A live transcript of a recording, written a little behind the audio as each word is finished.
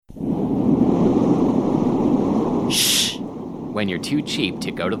When you're too cheap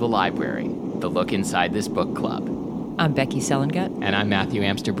to go to the library. The look inside this book club. I'm Becky Sellengut. And I'm Matthew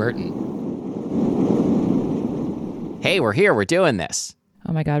Amster Burton. Hey, we're here. We're doing this.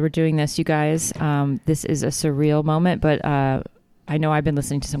 Oh my God, we're doing this, you guys. This is a surreal moment, but I know I've been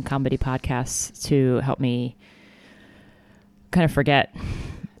listening to some comedy podcasts to help me kind of forget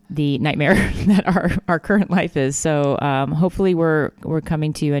the nightmare that our current life is. So hopefully we're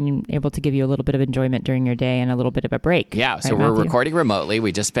coming to you and able to give you a little bit of enjoyment during your day and a little bit of a break. Yeah, so we're recording remotely.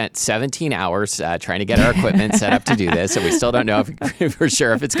 We just spent 17 hours trying to get our equipment set up to do this, and we still don't know if we're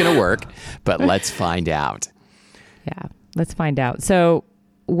sure if it's going to work, but let's find out. Yeah, let's find out. So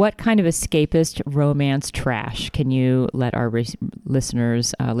what kind of escapist romance trash can you let our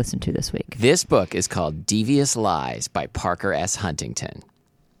listeners listen to this week? This book is called Devious Lies by Parker S. Huntington.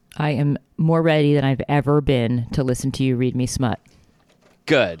 I am more ready than I've ever been to listen to you read me smut.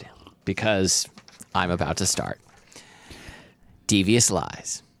 Good, because I'm about to start. Devious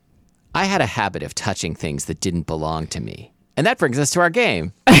Lies. I had a habit of touching things that didn't belong to me. And that brings us to our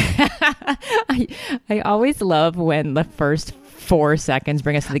game. I always love when the first 4 seconds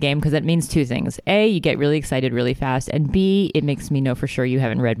bring us to the game because it means two things. A, you get really excited really fast. And B, it makes me know for sure you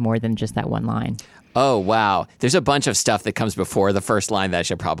haven't read more than just that one line. Oh, wow. There's a bunch of stuff that comes before the first line that I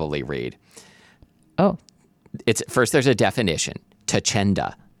should probably read. Oh. First, there's a definition.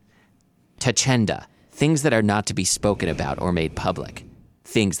 Tachenda. Tachenda. Things that are not to be spoken about or made public.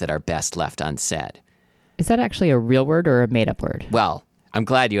 Things that are best left unsaid. Is that actually a real word or a made-up word? Well, I'm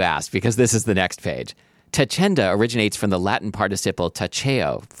glad you asked because this is the next page. Tachenda originates from the Latin participle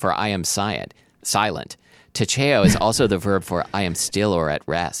tacheo for I am silent. Tacheo is also the verb for I am still or at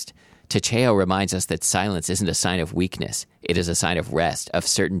rest. Tacheo reminds us that silence isn't a sign of weakness. It is a sign of rest, of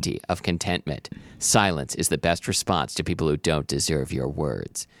certainty, of contentment. Silence is the best response to people who don't deserve your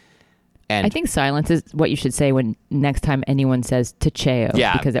words. And I think silence is what you should say when next time anyone says tacheo.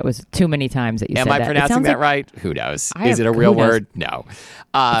 Yeah. Because that was too many times that you said that. Am I pronouncing that right? Who knows? Is it a real word? No.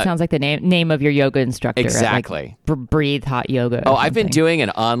 It sounds like the name of your yoga instructor. Exactly. Like breathe hot yoga. Oh, I've been doing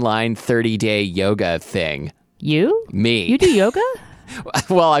an online 30-day yoga thing. You? Me. You do yoga?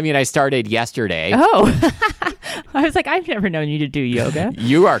 Well, I mean, I started yesterday. Oh, I was like, I've never known you to do yoga.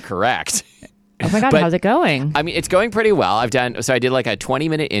 You are correct. Oh my God, how's it going? I mean, it's going pretty well. I did like a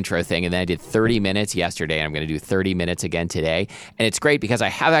 20-minute intro thing, and then I did 30 minutes yesterday, and I'm going to do 30 minutes again today. And it's great because I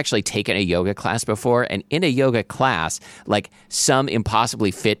have actually taken a yoga class before, and in a yoga class, like some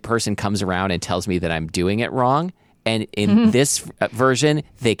impossibly fit person comes around and tells me that I'm doing it wrong. And in this version,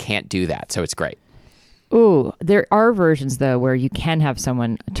 they can't do that. So it's great. Ooh, there are versions, though, where you can have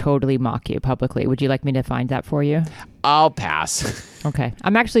someone totally mock you publicly. Would you like me to find that for you? I'll pass. Okay.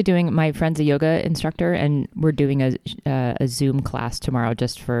 I'm actually my friend's a yoga instructor, and we're doing a Zoom class tomorrow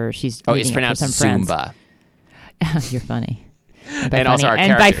just for, she's it's pronounced Zumba. You're funny. And also our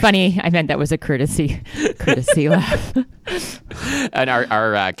and character. by funny, I meant that was a courtesy laugh. And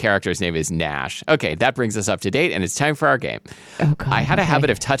our character's name is Nash. Okay, that brings us up to date, and it's time for our game. Oh, God. I had a habit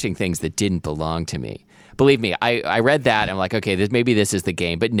of touching things that didn't belong to me. Believe me, I read that and I'm like, okay, maybe this is the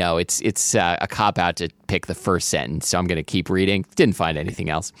game. But no, it's a cop-out to pick the first sentence. So I'm going to keep reading. Didn't find anything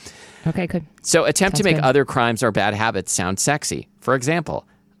else. Okay, good. So attempt to make good. other crimes or bad habits sound sexy. For example,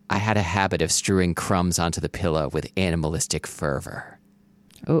 I had a habit of strewing crumbs onto the pillow with animalistic fervor.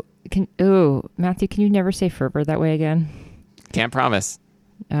 Matthew, can you never say fervor that way again? Can't promise.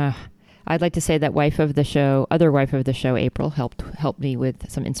 I'd like to say that other wife of the show, April, helped me with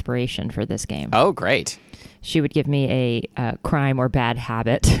some inspiration for this game. Oh, great. She would give me a crime or bad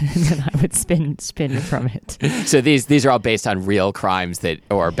habit, and then I would spin from it. So these are all based on real crimes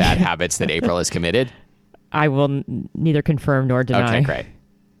or bad habits that April has committed? I will neither confirm nor deny. Okay, great.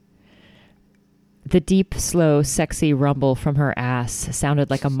 The deep, slow, sexy rumble from her ass sounded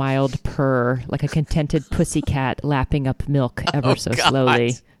like a mild purr, like a contented pussycat lapping up milk ever so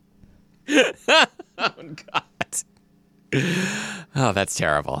slowly. Oh, God. Oh, that's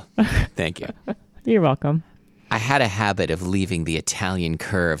terrible. Thank you. You're welcome. I had a habit of leaving the Italian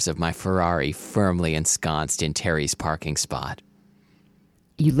curves of my Ferrari firmly ensconced in Terry's parking spot.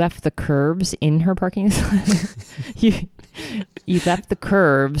 You left the curves in her parking spot? You left the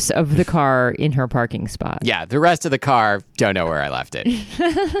curves of the car in her parking spot. Yeah, the rest of the car, don't know where I left it.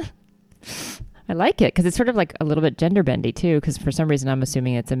 I like it because it's sort of like a little bit gender bendy too, because for some reason I'm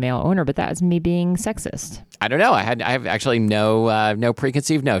assuming it's a male owner, but that is me being sexist. I don't know. I have actually no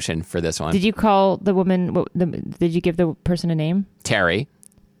preconceived notion for this one. Did you call the woman, did you give the person a name? Terry.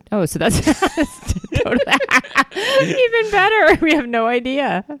 Oh, so that's totally even better. We have no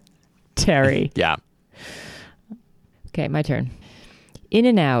idea. Terry. Yeah. Okay, my turn. In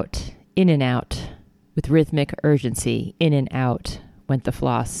and out, in and out. With rhythmic urgency, in and out went the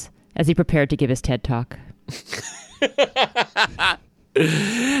floss as he prepared to give his TED Talk.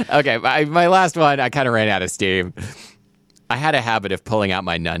 Okay, my last one, I kind of ran out of steam. I had a habit of pulling out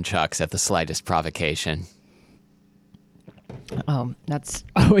my nunchucks at the slightest provocation. Oh, that's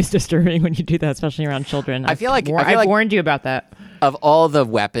always disturbing when you do that, especially around children. I feel like warned you about that. Of all the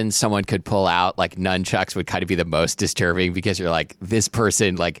weapons someone could pull out, like nunchucks would kind of be the most disturbing because you're like, this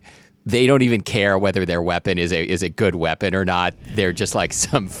person, like, they don't even care whether their weapon is a good weapon or not. They're just like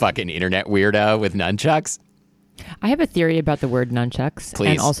some fucking internet weirdo with nunchucks. I have a theory about the word nunchucks. Please.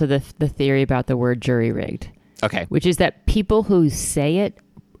 And also the theory about the word jury-rigged. Okay. Which is that people who say it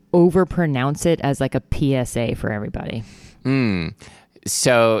overpronounce it as like a PSA for everybody.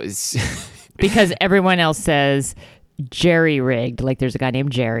 So... Because everyone else says jerry-rigged, like there's a guy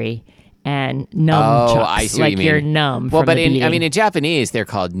named Jerry, and nunchucks, I see what like you mean. you're numb. Well, from but the in beating. Japanese, they're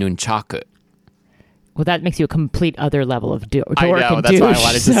called nunchaku. Well, that makes you a complete other level of dork I know, and that's why I douche,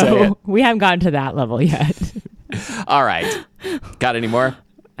 wanted to say so it. we haven't gotten to that level yet. All right. Got any more?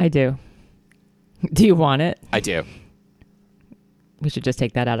 I do. Do you want it? I do. We should just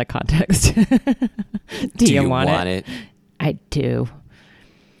take that out of context. Do you want it? I do.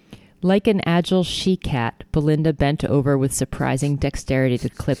 Like an agile she-cat, Belinda bent over with surprising dexterity to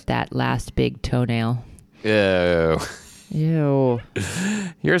clip that last big toenail. Ew. Ew.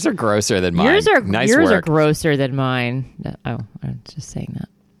 Yours are grosser than mine. Yours are work. grosser than mine. Oh, I'm just saying that.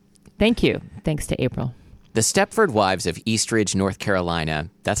 Thank you. Thanks to April. The Stepford Wives of Eastridge, North Carolina.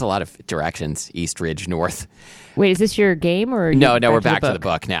 That's a lot of directions. Eastridge, North. Wait, is this your game or No, we're back to the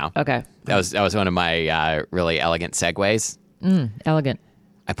book now. Okay. That was one of my really elegant segues. Elegant.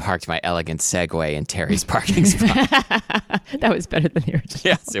 I parked my elegant Segway in Terry's parking spot. That was better than the original.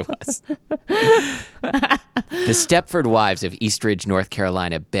 Yes, it was. The Stepford Wives of Eastridge, North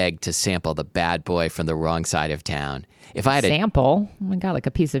Carolina begged to sample the bad boy from the wrong side of town. If I had Sample? Oh my God, like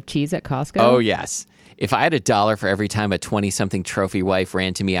a piece of cheese at Costco? Oh, yes. If I had $1 for every time a 20-something trophy wife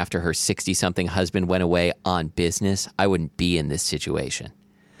ran to me after her 60-something husband went away on business, I wouldn't be in this situation.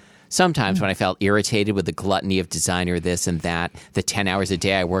 Sometimes when I felt irritated with the gluttony of designer this and that, the 10 hours a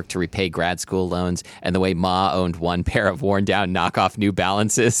day I worked to repay grad school loans, and the way Ma owned one pair of worn-down knockoff New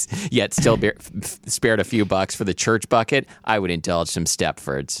Balances, yet still spared a few bucks for the church bucket, I would indulge some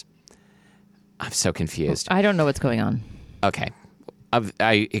Stepfords. I'm so confused. I don't know what's going on. Okay.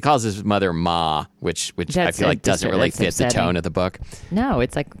 He calls his mother Ma, which I feel like doesn't really fit the tone of the book. No,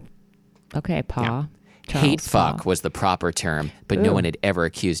 it's like, okay, Pa. Yeah. Charles, Hate fuck Pa. was the proper term, but no one had ever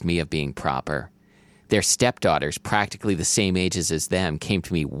accused me of being proper. Their stepdaughters, practically the same ages as them, came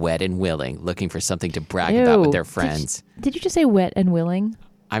to me wet and willing, looking for something to brag about with their friends. Did you just say wet and willing?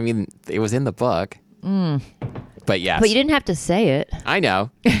 I mean, it was in the book. But yes. But you didn't have to say it. I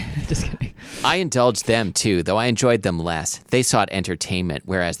know. Just kidding. I indulged them too, though I enjoyed them less. They sought entertainment,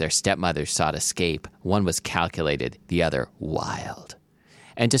 whereas their stepmothers sought escape. One was calculated, the other wild.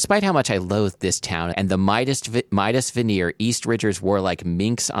 And despite how much I loathed this town and the Midas veneer East Ridgers wore like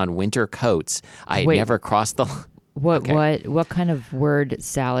minks on winter coats, I had never crossed the... What kind of word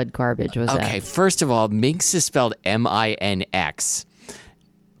salad garbage was that? Okay, first of all, minx is spelled M-I-N-X.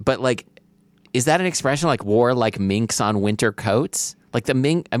 But like, is that an expression like wore like minks on winter coats? Like the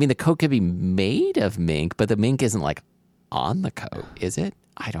mink, I mean, the coat could be made of mink, but the mink isn't like on the coat, is it?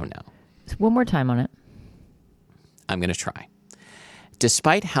 I don't know. One more time on it. I'm going to try.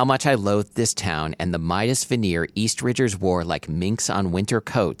 Despite how much I loathed this town and the Midas veneer East Ridgers wore like minks on winter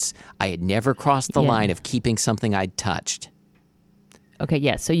coats, I had never crossed the line of keeping something I'd touched. Okay,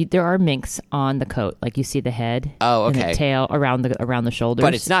 yeah. So there are minks on the coat, like you see the head. Oh, okay. And the tail around the shoulders.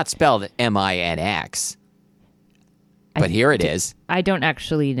 But it's not spelled M-I-N-X. But here it is. I don't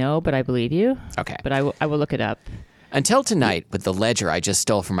actually know, but I believe you. Okay. But I will look it up. Until tonight, with the ledger I just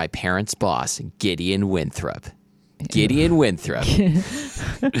stole from my parents' boss, Gideon Winthrop. Gideon Winthrop. I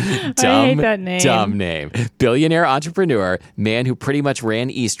hate that name. Dumb name. Billionaire entrepreneur, man who pretty much ran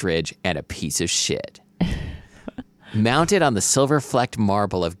Eastridge, and a piece of shit. Mounted on the silver-flecked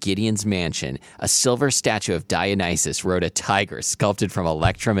marble of Gideon's mansion, a silver statue of Dionysus rode a tiger sculpted from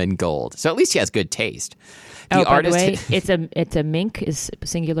electrum and gold. So at least he has good taste. By the way, it's a mink is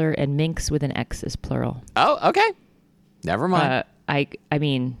singular and minx with an X is plural. Oh, okay. Never mind. I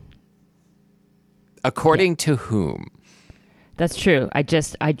mean, according to whom? That's true. I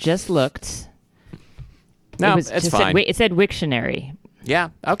just looked. No, it's fine. It said Wiktionary. Yeah.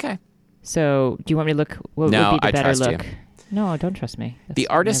 Okay. So, do you want me to look? What would be the better trust look? You. No, don't trust me. The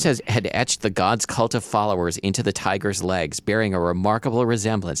artist had etched the god's cult of followers into the tiger's legs, bearing a remarkable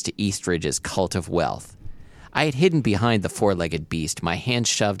resemblance to Eastridge's cult of wealth. I had hidden behind the four-legged beast, my hands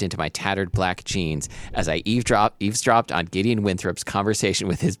shoved into my tattered black jeans as I eavesdropped on Gideon Winthrop's conversation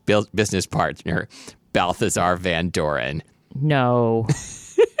with his business partner, Balthazar Van Doren. No.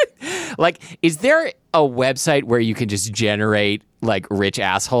 Like, is there a website where you can just generate, like, rich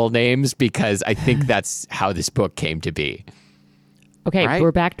asshole names? Because I think that's how this book came to be. Okay, right?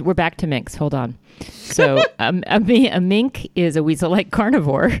 we're back to minks. Hold on. So a mink is a weasel-like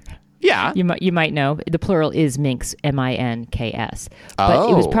carnivore. Yeah. You might know. The plural is minks, M-I-N-K-S. But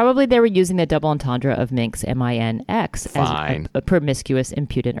it was Oh. probably they were using the double entendre of minx, M-I-N-X, as Fine. a promiscuous,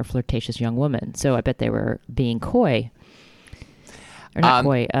 impudent, or flirtatious young woman. So I bet they were being coy. Or not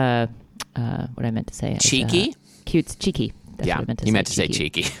coy. What I meant to say is... Cheeky? Cute. Cheeky. That's Yeah, what I meant to you say. meant to say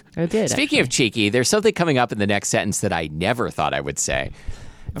cheeky. I did. Speaking of cheeky, there's something coming up in the next sentence that I never thought I would say.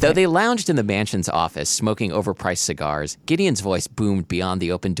 Though they lounged in the mansion's office, smoking overpriced cigars, Gideon's voice boomed beyond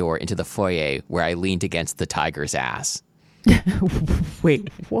the open door into the foyer where I leaned against the tiger's ass. Wait,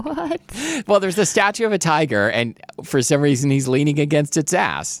 what? Well, there's the statue of a tiger, and for some reason he's leaning against its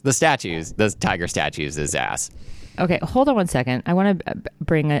ass. The tiger statue's his ass. Okay, hold on one second. I want to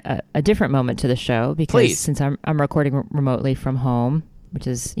bring a different moment to the show because Please. since I'm recording remotely from home, which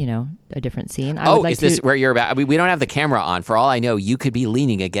is, a different scene. Is this where you're about? I mean, we don't have the camera on. For all I know, you could be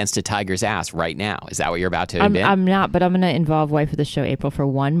leaning against a tiger's ass right now. Is that what you're about to admit? I'm not, but I'm going to involve wife of the show, April, for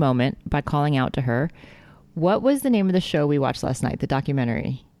one moment by calling out to her. What was the name of the show we watched last night, the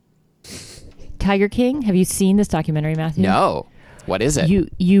documentary? Tiger King? Have you seen this documentary, Matthew? No. What is it?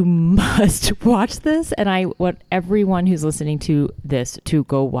 You must watch this, and I want everyone who's listening to this to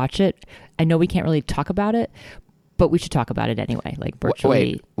go watch it. I know we can't really talk about it, but we should talk about it anyway, like virtually.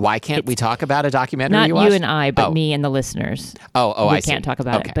 Wait, why can't we talk about a documentary Not you watched? you and I, but Oh. me and the listeners. I We see. can't talk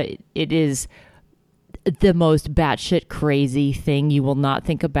about Okay. it, but it is the most batshit crazy thing. You will not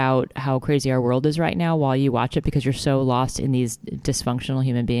think about how crazy our world is right now while you watch it because you're so lost in these dysfunctional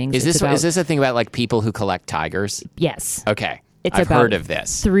human beings. Is this a thing about like people who collect tigers? Yes. Okay. It's I've about heard of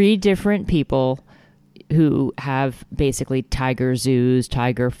this. 3 different people who have basically tiger zoos,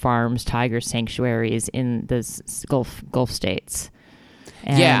 tiger farms, tiger sanctuaries in the Gulf states.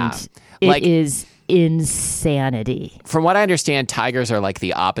 And Yeah, it like- is insanity. From what I understand, tigers are like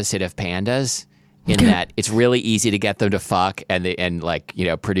the opposite of pandas in that it's really easy to get them to fuck and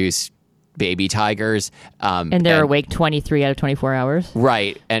produce baby tigers. And they're awake 23 out of 24 hours?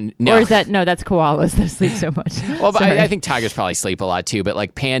 Right. And no. Or is that, no, that's koalas that sleep so much. Well, but Sorry. I think tigers probably sleep a lot too, but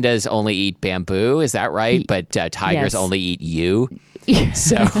like pandas only eat bamboo, is that right? But tigers yes. only eat you.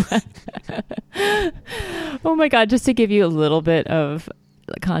 So, Oh my God, just to give you a little bit of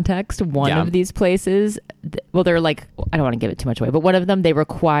context, one Yeah. of these places, well, they're like, I don't want to give it too much away, but one of them,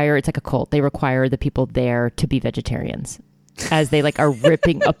 it's like a cult. They require the people there to be vegetarians as they like are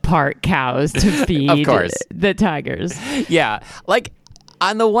ripping apart cows to feed Of course. the tigers. yeah, like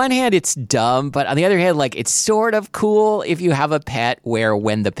on the one hand, it's dumb, but on the other hand, like it's sort of cool if you have a pet where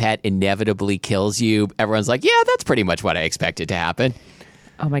when the pet inevitably kills you, everyone's like, yeah, that's pretty much what I expected to happen.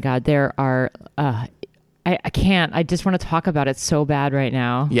 Oh my God, there are, I can't, I just want to talk about it so bad right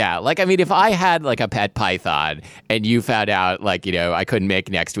now. Yeah, like, I mean, if I had like a pet python and you found out like, I couldn't make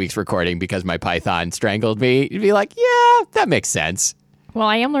next week's recording because my python strangled me, you'd be like, yeah, that makes sense. Well,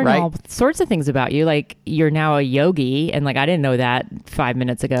 I am learning Right? all sorts of things about you. Like, you're now a yogi, and like I didn't know that 5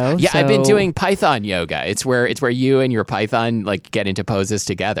 minutes ago. Yeah, I've been so- doing python yoga. It's where you and your python like get into poses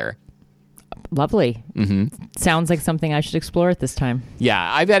together. Lovely. Mm-hmm. Sounds like something I should explore at this time.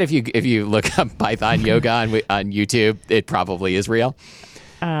 Yeah, I bet if you look up python yoga on YouTube, it probably is real.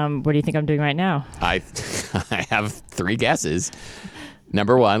 What do you think I'm doing right now? I I have 3 guesses.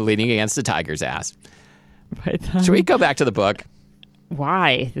 Number 1, leaning against a tiger's ass. Python. Should we go back to the book?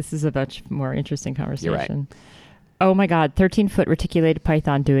 Why? This is a much more interesting conversation. You're right. Oh my God, 13-foot reticulated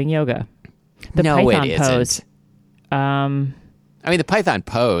python doing yoga. The No, python it pose. isn't. I mean, the python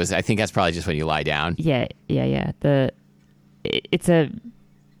pose, I think that's probably just when you lie down. Yeah. It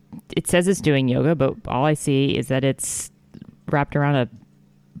says it's doing yoga, but all I see is that it's wrapped around a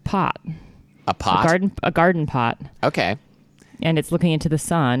pot, A pot? a garden pot, Okay. and it's looking into the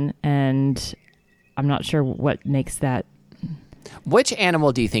sun. And I'm not sure what makes that. Which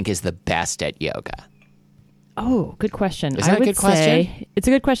animal do you think is the best at yoga? Oh, good question. Is that a good question? It's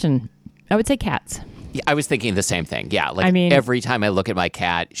a good question. I would say cats. Yeah, I was thinking the same thing. Yeah, like I mean- every time I look at my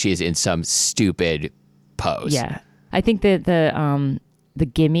cat, she's in some stupid pose. Yeah, I think that the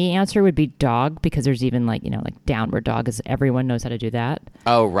gimme answer would be dog, because there's even like downward dog, is everyone knows how to do that.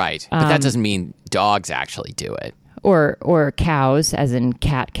 Oh, right. But that doesn't mean dogs actually do it. Or cows, as in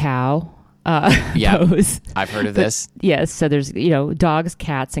cat cow. Yeah. pose. I've heard of this. Yes, so there's dogs,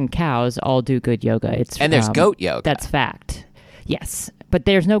 cats, and cows all do good yoga. And there's goat yoga. That's fact. Yes, but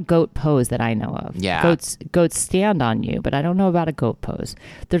there's no goat pose that I know of. Yeah. Goats stand on you, but I don't know about a goat pose.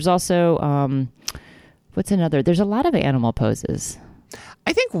 There's also what's another? There's a lot of animal poses.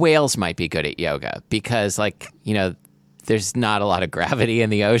 I think whales might be good at yoga because, there's not a lot of gravity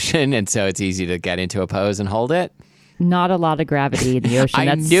in the ocean, and so it's easy to get into a pose and hold it. Not a lot of gravity in the ocean.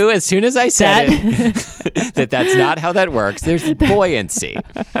 I knew as soon as I said it that's not how that works. There's buoyancy.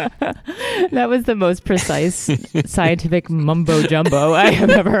 That was the most precise scientific mumbo jumbo I have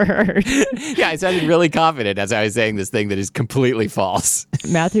ever heard. Yeah, I sounded really confident as I was saying this thing that is completely false.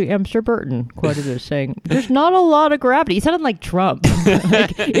 Matthew Amster Burton quoted as saying, "There's not a lot of gravity." He sounded like Trump.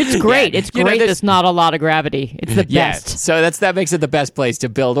 It's great. Yeah, it's great. There's not a lot of gravity. It's the best. So that makes it the best place to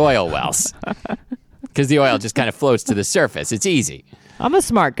build oil wells. Because the oil just kind of floats to the surface. It's easy. I'm a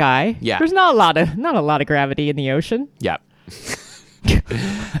smart guy. Yeah. There's not a lot of gravity in the ocean. Yep.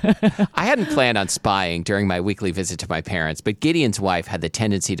 I hadn't planned on spying during my weekly visit to my parents, but Gideon's wife had the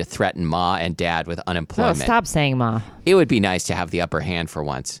tendency to threaten Ma and Dad with unemployment. Oh, stop saying Ma. It would be nice to have the upper hand for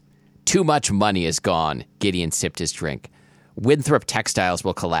once. Too much money is gone. Gideon sipped his drink. Winthrop Textiles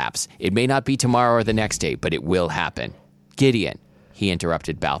will collapse. It may not be tomorrow or the next day, but it will happen. Gideon, he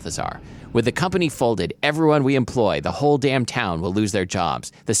interrupted Balthazar. With the company folded, everyone we employ, the whole damn town will lose their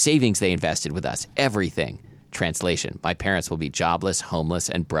jobs. The savings they invested with us, everything. Translation, my parents will be jobless, homeless,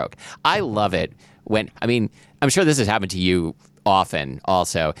 and broke. I love it I'm sure this has happened to you often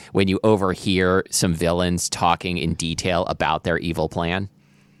also, when you overhear some villains talking in detail about their evil plan.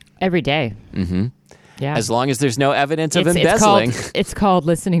 Every day. Mm-hmm. Yeah. As long as there's no evidence of embezzling. It's called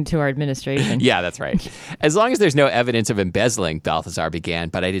listening to our administration. Yeah, that's right. As long as there's no evidence of embezzling, Balthazar began,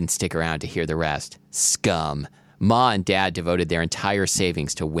 but I didn't stick around to hear the rest. Scum. Ma and Dad devoted their entire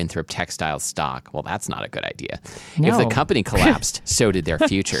savings to Winthrop Textiles stock. Well, that's not a good idea. No. If the company collapsed, so did their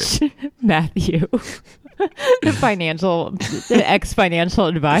futures. Matthew, the ex-financial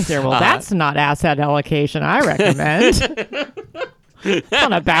advisor. Well, that's not asset allocation I recommend.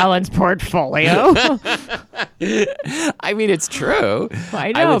 On a balanced portfolio. I mean, it's true.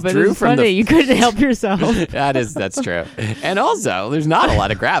 I know, but it's funny. You couldn't help yourself. That's true. And also, there's not a lot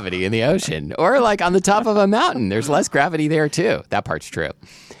of gravity in the ocean. Or on the top of a mountain. There's less gravity there, too. That part's true.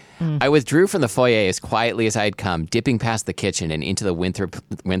 I withdrew from the foyer as quietly as I had come, dipping past the kitchen and into the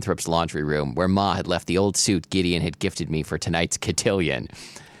Winthrop's laundry room, where Ma had left the old suit Gideon had gifted me for tonight's cotillion.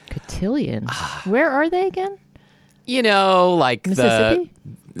 Cotillion? Where are they again? The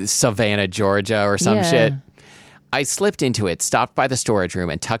Savannah, Georgia or some shit. I slipped into it, stopped by the storage room,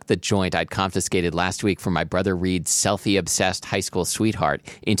 and tucked the joint I'd confiscated last week from my brother Reed's selfie-obsessed high school sweetheart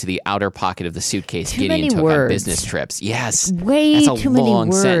into the outer pocket of the suitcase Gideon took on business trips. Yes. Way that's a too long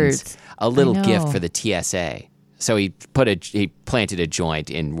many words. Sentence. A little gift for the TSA. So he planted a joint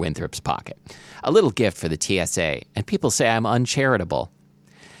in Winthrop's pocket. A little gift for the TSA. And people say I'm uncharitable.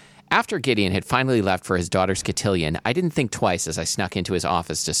 After Gideon had finally left for his daughter's cotillion, I didn't think twice as I snuck into his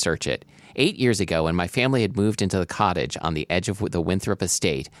office to search it. 8 years ago, when my family had moved into the cottage on the edge of the Winthrop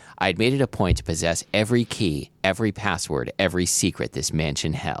estate, I had made it a point to possess every key, every password, every secret this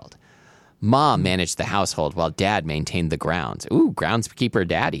mansion held. Mom managed the household while Dad maintained the grounds. Ooh, groundskeeper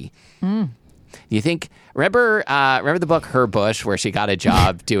daddy. Do you think, remember the book Her Bush, where she got a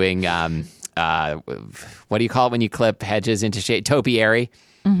job doing, what do you call it when you clip hedges into shade? Topiary?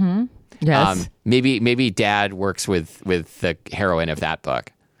 Mm-hmm. Yes. Maybe Dad works with the heroine of that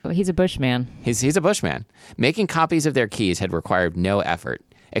book. Well, he's a bushman. He's a bushman. Making copies of their keys had required no effort.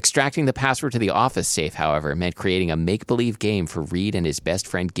 Extracting the password to the office safe, however, meant creating a make-believe game for Reed and his best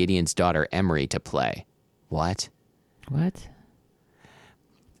friend Gideon's daughter Emery to play. What?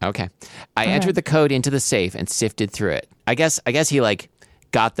 Okay. I entered the code into the safe and sifted through it. I guess he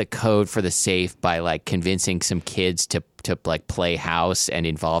got the code for the safe by convincing some kids to play house and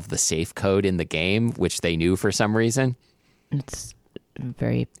involve the safe code in the game, which they knew for some reason.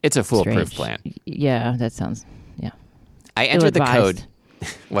 It's a foolproof plan. Yeah, that sounds, yeah. I entered the code.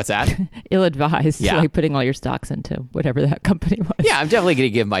 What's that? Ill-advised. Yeah. Like putting all your stocks into whatever that company was. Yeah, I'm definitely going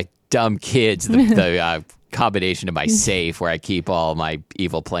to give my dumb kids the combination of my safe where I keep all my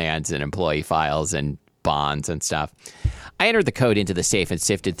evil plans and employee files and bonds and stuff. I entered the code into the safe and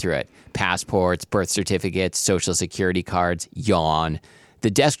sifted through it. Passports, birth certificates, social security cards, yawn. The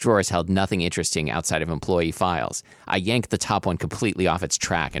desk drawers held nothing interesting outside of employee files. I yanked the top one completely off its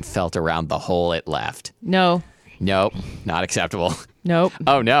track and felt around the hole it left. Nope, not acceptable. Nope.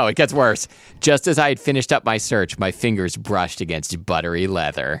 Oh no, it gets worse. Just as I had finished up my search, my fingers brushed against buttery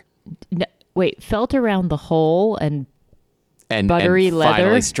leather. No, wait, felt around the hole and and Buttery and leather?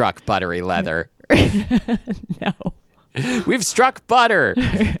 finally struck buttery leather. No. We've struck butter.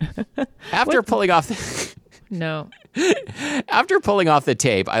 After pulling off No. after pulling off the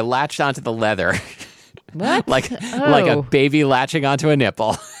tape, I latched onto the leather What? like a baby latching onto a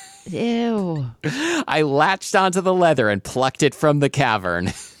nipple. Ew. I latched onto the leather and plucked it from the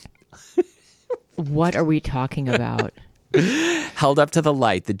cavern. What are we talking about? Held up to the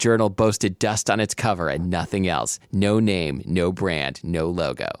light, the journal boasted dust on its cover and nothing else. No name, no brand, no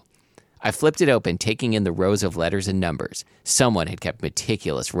logo. I flipped it open, taking in the rows of letters and numbers. Someone had kept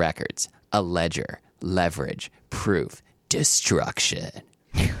meticulous records. A ledger, leverage, proof, destruction.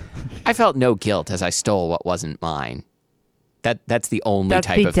 I felt no guilt as I stole what wasn't mine. That's the only That's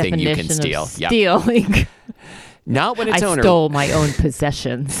type the of thing you can definition of steal. stealing. Not when its I owner stole my own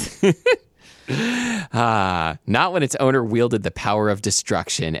possessions. not when its owner wielded the power of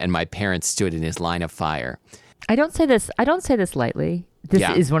destruction and my parents stood in his line of fire. I don't say this lightly. This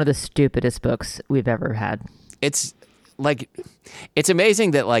Yeah. is one of the stupidest books we've ever had. It's like, it's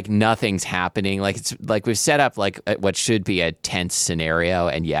amazing that like nothing's happening. Like it's like we've set up like what should be a tense scenario,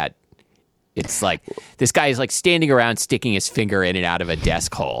 and yet it's like this guy is like standing around sticking his finger in and out of a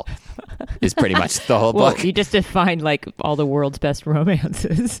desk hole. Is pretty much the whole Well, book. you just defined like all the world's best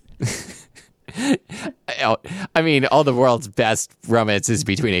romances. I mean, all the world's best romances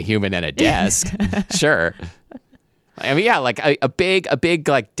between a human and a desk. Sure. I mean, yeah, like a big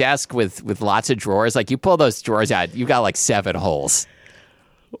like desk with lots of drawers. Like you pull those drawers out, you got like 7 holes.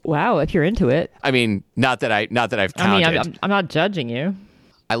 Wow, if you're into it. I mean, not that I've counted. I mean, I'm not judging you.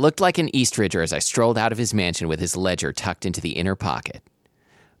 I looked like an Eastridger as I strolled out of his mansion with his ledger tucked into the inner pocket.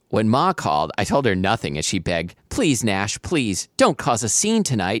 When Ma called, I told her nothing as she begged, "Please, Nash, please, don't cause a scene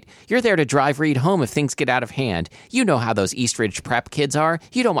tonight. You're there to drive Reed home if things get out of hand. You know how those Eastridge prep kids are.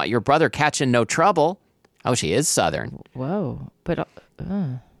 You don't want your brother catching no trouble." Oh, she is Southern. Whoa, but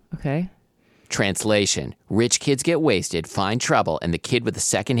okay. Translation: rich kids get wasted, find trouble, and the kid with the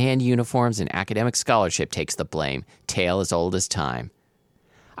secondhand uniforms and academic scholarship takes the blame. Tale as old as time.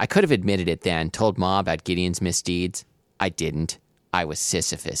 I could have admitted it then, told Ma about Gideon's misdeeds. I didn't. I was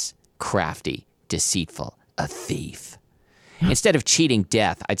Sisyphus, crafty, deceitful, a thief. Instead of cheating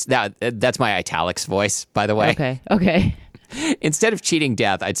death, that's my italics voice, by the way. Okay. Instead of cheating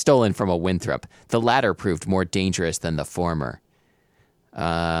death, I'd stolen from a Winthrop. The latter proved more dangerous than the former.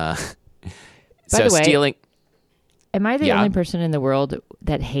 By the way, stealing. Am I the Yeah. only person in the world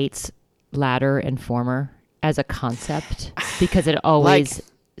that hates ladder and former as a concept? Because it always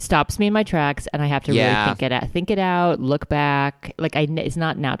stops me in my tracks, and I have to Yeah. really think it out, look back. Like it's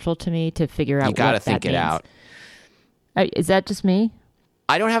not natural to me to figure out. You got to what think that it means. out. Is that just me?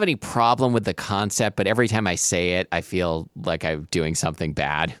 I don't have any problem with the concept, but every time I say it, I feel like I'm doing something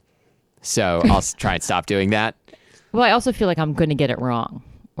bad. So I'll try and stop doing that. Well, I also feel like I'm going to get it wrong.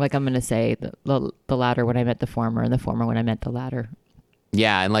 Like I'm going to say the latter when I meant the former, and the former when I meant the latter.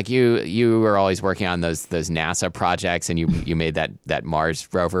 Yeah, and like you were always working on those NASA projects, and you made that Mars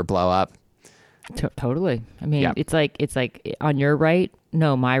rover blow up. Totally. I mean, Yeah. it's like on your right.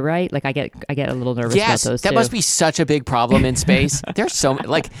 No, my right. Like I get a little nervous Yes, about those that too. must be such a big problem in space. There's so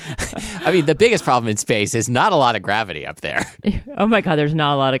like, I mean, the biggest problem in space is not a lot of gravity up there. Oh my God, there's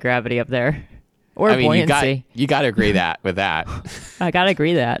not a lot of gravity up there, or I mean, buoyancy. you got to agree with that. I gotta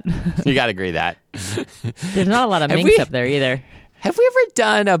agree that You got to agree that. there's not a lot of Have minks we- up there either. Have we ever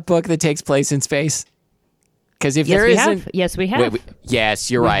done a book that takes place in space? Because if there we isn't, have. Yes, we have.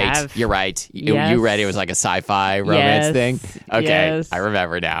 yes, you're We right. have. You're right. You Yes. read it was like a sci-fi romance Yes. thing. Okay, Yes. I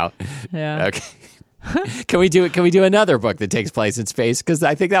remember now. Yeah. Okay. Can we do another book that takes place in space? Because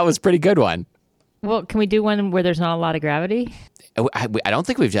I think that was a pretty good one. Well, can we do one where there's not a lot of gravity? I don't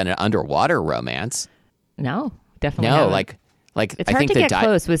think we've done an underwater romance. No, definitely. No, haven't. like it's I hard think to get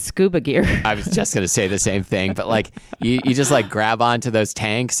close with scuba gear. I was just going to say the same thing, but like you just like grab onto those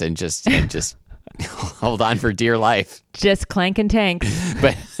tanks and just hold on for dear life. Just clanking tanks.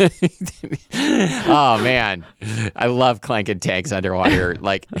 But oh man, I love clanking tanks underwater.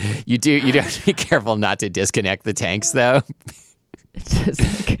 Like you have to be careful not to disconnect the tanks though. It's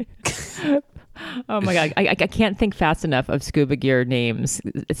just like, oh my God, I can't think fast enough of scuba gear names.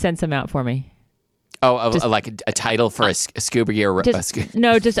 Send some out for me. Oh, like a title for a scuba gear.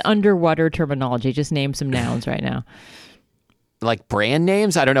 Just underwater terminology. Just name some nouns right now. Like brand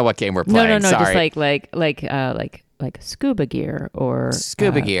names. I don't know what game we're playing. No. Sorry. Just like scuba gear or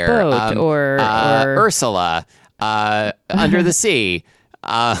Scuba gear, boat or Ursula, under the sea,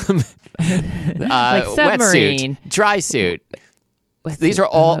 like submarine, wetsuit, dry suit. These are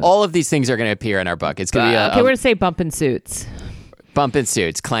all of these things are going to appear in our book. It's going to be okay. We're gonna say bumping suits, bumping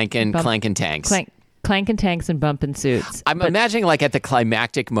suits, clanking tanks. clanking clanking tanks and bumping suits. I'm imagining like at the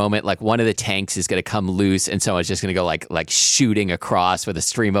climactic moment, like one of the tanks is going to come loose and someone's just going to go like shooting across with a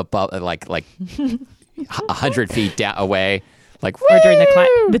stream of like 100 feet down away. Like, or during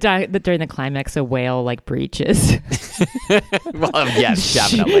during the climax, a whale like breaches. Well, yes,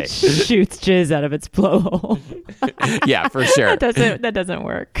 definitely shoots jizz out of its blowhole. Yeah, for sure. That doesn't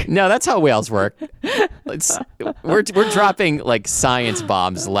work. No, that's how whales work. We're dropping like science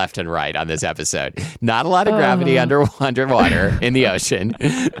bombs left and right on this episode. Not a lot of gravity underwater in the ocean.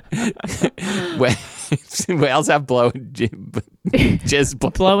 Whales have blowing jizz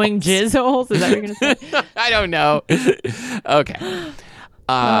holes. Is that what you're gonna say? I don't know. Okay.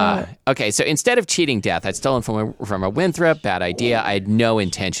 Okay, so instead of cheating death, I'd stolen from a Winthrop. Bad idea. I had no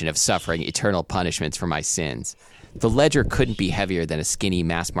intention of suffering eternal punishments for my sins. The ledger couldn't be heavier than a skinny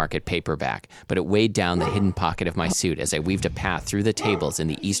mass-market paperback, but it weighed down the hidden pocket of my suit as I weaved a path through the tables in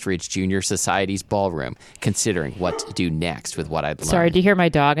the Eastridge Junior Society's ballroom, considering what to do next with what I'd learned. Sorry, do you hear my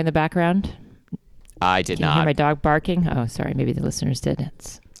dog in the background? I did not. Can you hear my dog barking? Oh, sorry. Maybe the listeners did.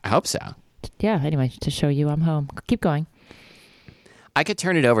 I hope so. Yeah, anyway, to show you I'm home. Keep going. I could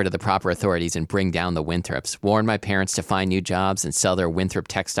turn it over to the proper authorities and bring down the Winthrops, warn my parents to find new jobs and sell their Winthrop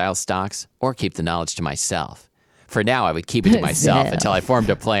textile stocks, or keep the knowledge to myself. For now, I would keep it to myself until I formed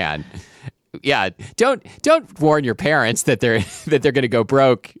a plan. Yeah, don't warn your parents that they're going to go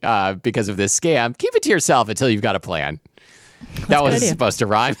broke because of this scam. Keep it to yourself until you've got a plan. That wasn't supposed to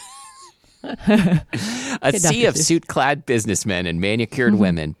rhyme. A sea of suit-clad businessmen and manicured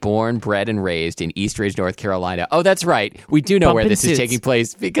women, born, bred, and raised in Eastridge, North Carolina. Oh, that's right. We do know where this is taking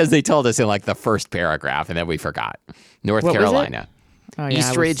place because they told us in like the first paragraph, and then we forgot. North Carolina. Oh, yeah,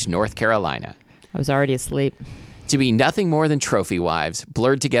 Eastridge, North Carolina. I was already asleep. To be nothing more than trophy wives,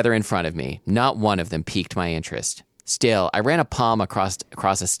 blurred together in front of me. Not one of them piqued my interest. Still, I ran a palm across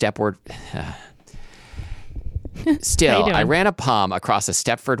a Stepford... I ran a palm across a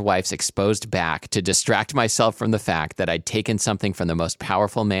Stepford wife's exposed back to distract myself from the fact that I'd taken something from the most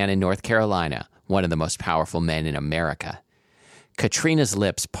powerful man in North Carolina, one of the most powerful men in America. Katrina's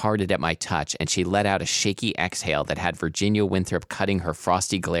lips parted at my touch, and she let out a shaky exhale that had Virginia Winthrop cutting her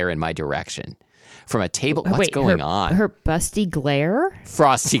frosty glare in my direction. From a table... What's going on? Her busty glare?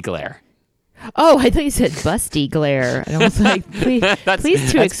 Frosty glare. Oh, I thought you said busty glare. And I was like, please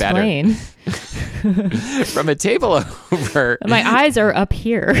to explain. From a table over... My eyes are up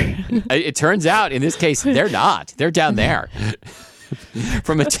here. It turns out, in this case, they're not. They're down there.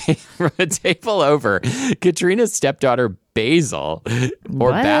 From a table over, Katrina's stepdaughter Basil,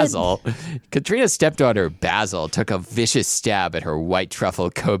 Katrina's stepdaughter Basil took a vicious stab at her white truffle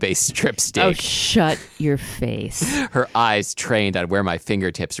Kobe strip steak. Oh, shut your face. Her eyes trained on where my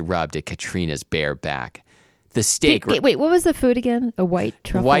fingertips rubbed at Katrina's bare back. The steak... Wait, what was the food again? A white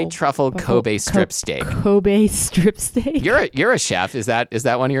truffle... White truffle Kobe strip steak. Kobe strip steak? You're a chef. Is that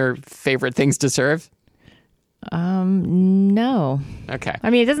one of your favorite things to serve? No. Okay. I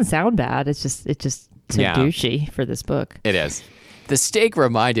mean, it doesn't sound bad. It's just so douchey for this book. It is. The steak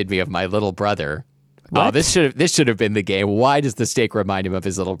reminded me of my little brother. What? Oh, this should have been the game. Why does the steak remind him of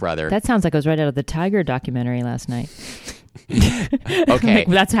his little brother? That sounds like it was right out of the Tiger documentary last night. Okay.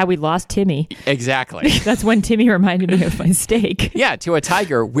 That's how we lost Timmy. Exactly. That's when Timmy reminded me of my steak. Yeah, to a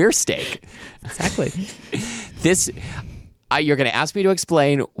tiger, we're steak. Exactly. You're going to ask me to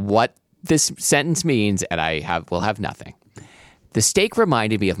explain what this sentence means, and will have nothing. The steak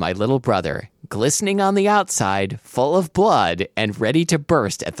reminded me of my little brother, glistening on the outside, full of blood, and ready to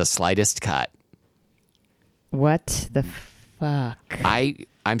burst at the slightest cut. What the fuck?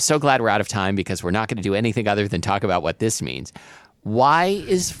 I'm so glad we're out of time because we're not going to do anything other than talk about what this means. Why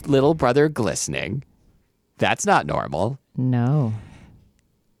is little brother glistening? That's not normal. No.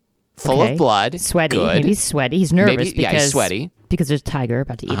 Full of blood. Sweaty. Good. Maybe he's sweaty. He's nervous he's sweaty. Because there's a tiger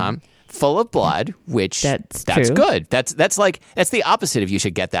about to eat him. Full of blood, which that's true. Good. That's the opposite of you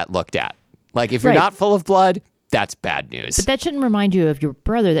should get that looked at. Like if you're not full of blood, that's bad news. But that shouldn't remind you of your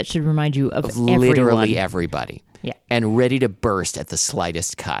brother. That should remind you of literally everybody. Yeah. And ready to burst at the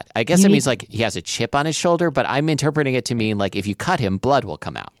slightest cut. I guess it means like he has a chip on his shoulder, but I'm interpreting it to mean like if you cut him, blood will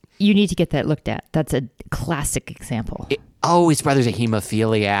come out. You need to get that looked at. That's a classic example. His brother's a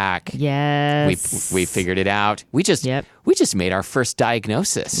hemophiliac. Yes. We figured it out. We just made our first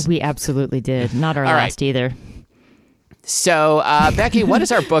diagnosis. We absolutely did. Not our last either. So, Becky, what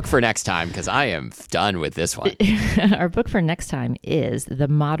is our book for next time? Because I am done with this one. Our book for next time is The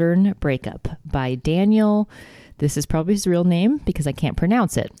Modern Breakup by Daniel. This is probably his real name because I can't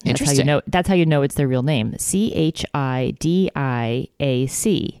pronounce it. Interesting. That's how you know it's their real name. Chidiac.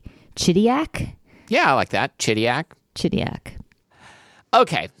 Chidiac? Yeah, I like that. Chidiac.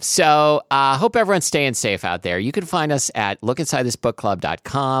 Okay, so hope everyone's staying safe out there. You can find us at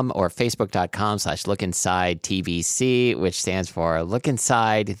lookinsidethisbookclub.com or facebook.com/lookinsidetbc, which stands for Look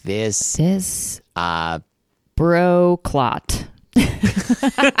Inside This Bro Clot.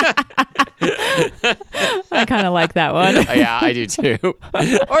 I kind of like that one. Yeah, I do too. or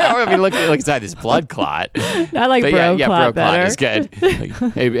I mean, look inside this blood clot. I like but bro yeah, clot bro better. Clot is good. Like,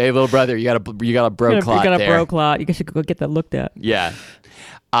 hey, little brother, you got a bro clot You got a there. bro clot. You should go get that looked at. Yeah.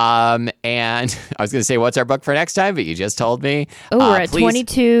 And I was going to say, what's our book for next time? But you just told me. Oh, we're at please.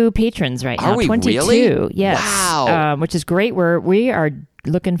 22 patrons right now. Are we 22, really? yes. Wow. Which is great. We are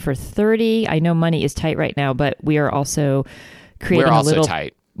looking for 30. I know money is tight right now, but we are also creating We're a also little.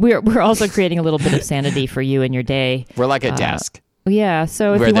 tight. We're also creating a little bit of sanity for you in your day. We're like a desk. Yeah.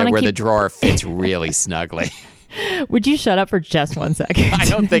 So if Where you want to the keep, drawer fits really snugly. would you shut up for just 1 second? I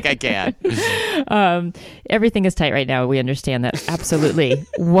don't think I can. Everything is tight right now. We understand that. Absolutely.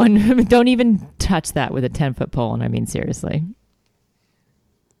 Don't even touch that with a 10-foot pole. And I mean, seriously.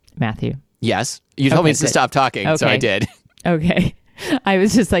 Matthew. Yes. You told me to good. stop talking, so I Okay. did. Okay. I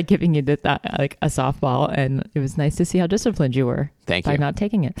was just like giving you like a softball, and it was nice to see how disciplined you were. Thank by you. not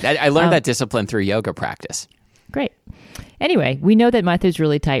taking it. I learned that discipline through yoga practice. Great. Anyway, we know that Matthew's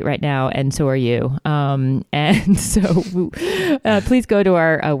really tight right now, and so are you. And so please go to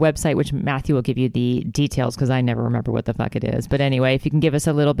our website, which Matthew will give you the details because I never remember what the fuck it is. But anyway, if you can give us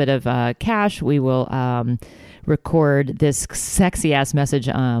a little bit of cash, we will record this sexy ass message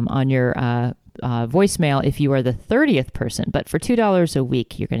on your voicemail if you are the 30th person. But for $2 a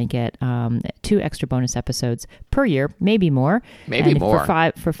week, you're going to get 2 extra bonus episodes per year, maybe more. Maybe and more.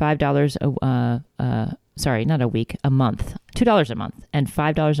 For $5 sorry, not a week, a month. $2 a month. And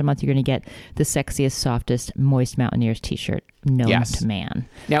 $5 a month, you're going to get the sexiest, softest, Moist Mountaineers t-shirt known to man.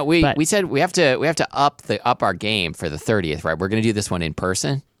 Now we said we have to up our game for the 30th, right? We're going to do this one in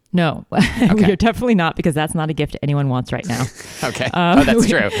person. No, we are definitely not, because that's not a gift anyone wants right now. Okay. That's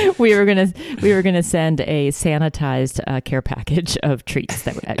true. We were gonna send a sanitized care package of treats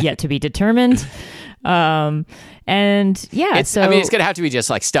that were yet to be determined. And yeah, it's going to have to be just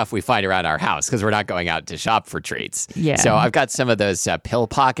like stuff we find around our house because we're not going out to shop for treats. Yeah. So I've got some of those pill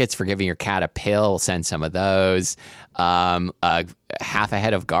pockets for giving your cat a pill. We'll send some of those. Half a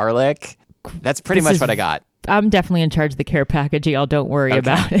head of garlic. That's pretty much what I got. I'm definitely in charge of the care package, y'all. Don't worry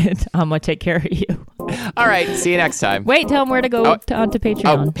about it. I'm going to take care of you. All right. See you next time. Wait, tell them where to go onto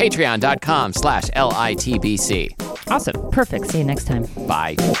Patreon. Oh, patreon.com/LITBC. Awesome. Perfect. See you next time.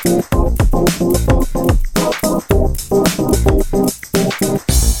 Bye.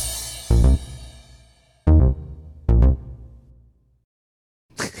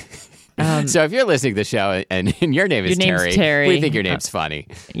 So if you're listening to the show and your name is Your name's Terry, Terry. we think your name's funny.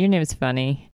 Your name's funny.